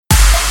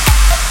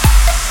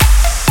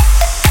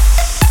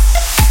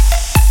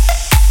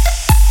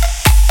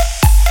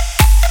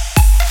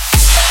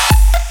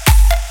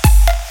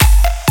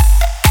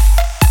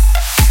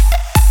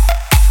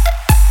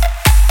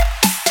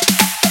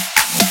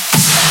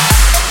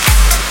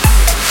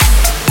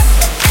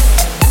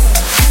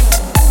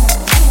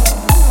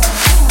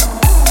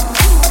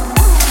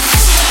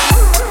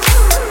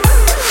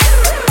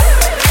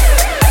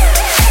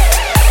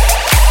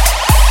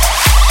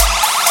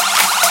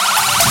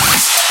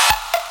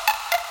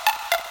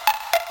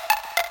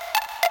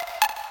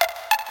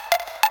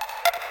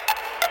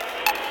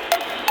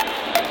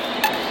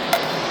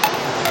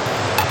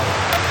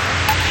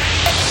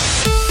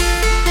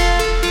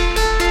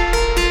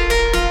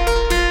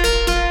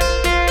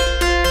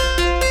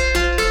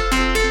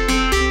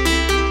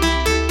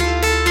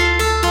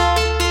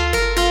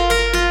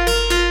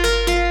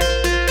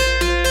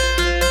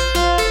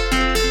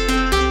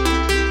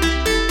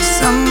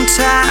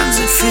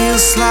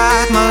Feels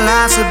like my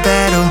life's a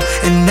battle,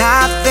 and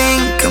I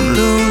think I'm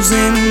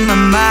losing my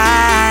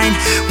mind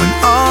when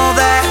all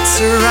that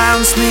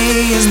surrounds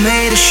me is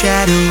made of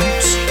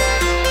shadows.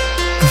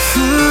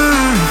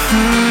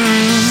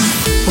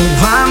 Oh,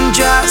 I'm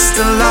just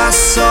a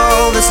lost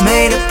soul that's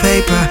made of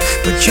paper,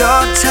 but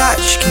your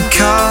touch can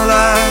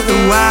color the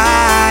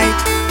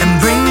white and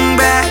bring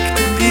back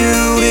the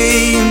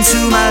beauty into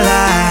my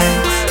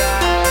life.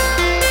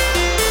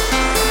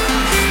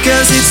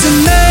 'Cause it's a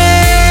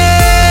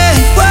mad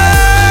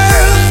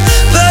world,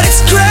 but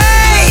it's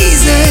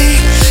crazy,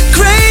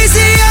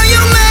 crazy how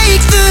you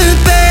make the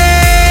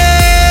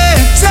bad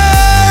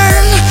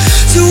turn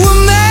to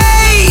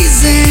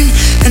amazing.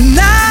 And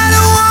I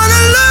don't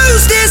wanna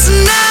lose this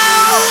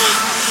now,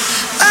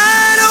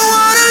 I don't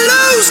wanna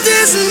lose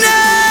this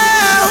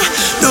now,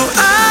 no,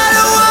 I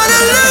don't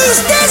wanna lose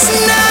this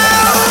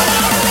now.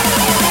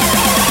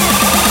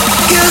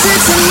 'Cause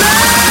it's a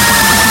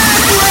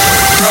mad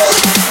world.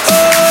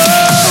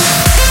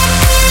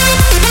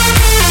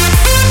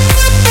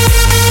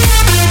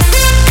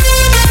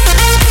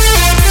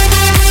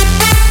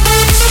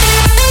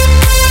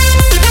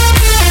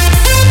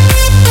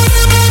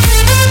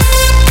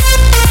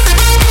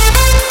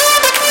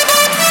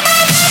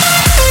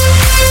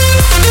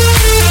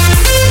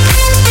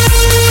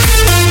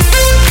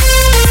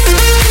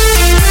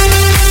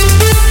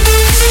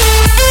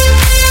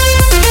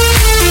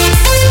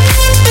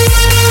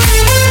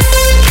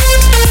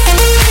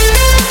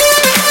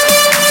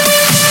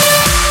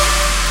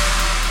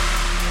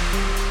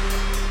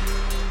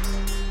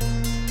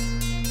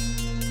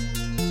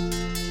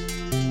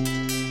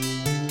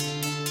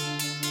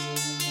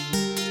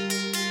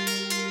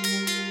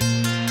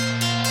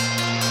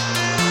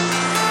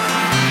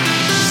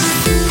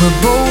 We're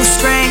both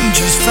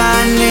strangers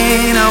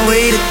finding our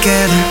way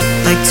together,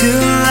 like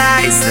two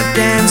lights that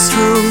dance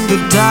through the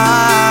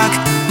dark.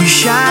 We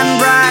shine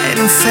bright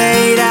and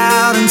fade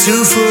out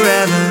into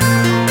forever.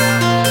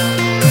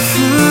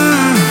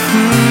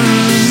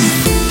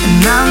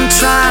 And I'm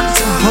trying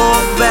to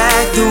hold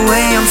back the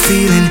way I'm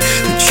feeling,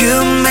 but you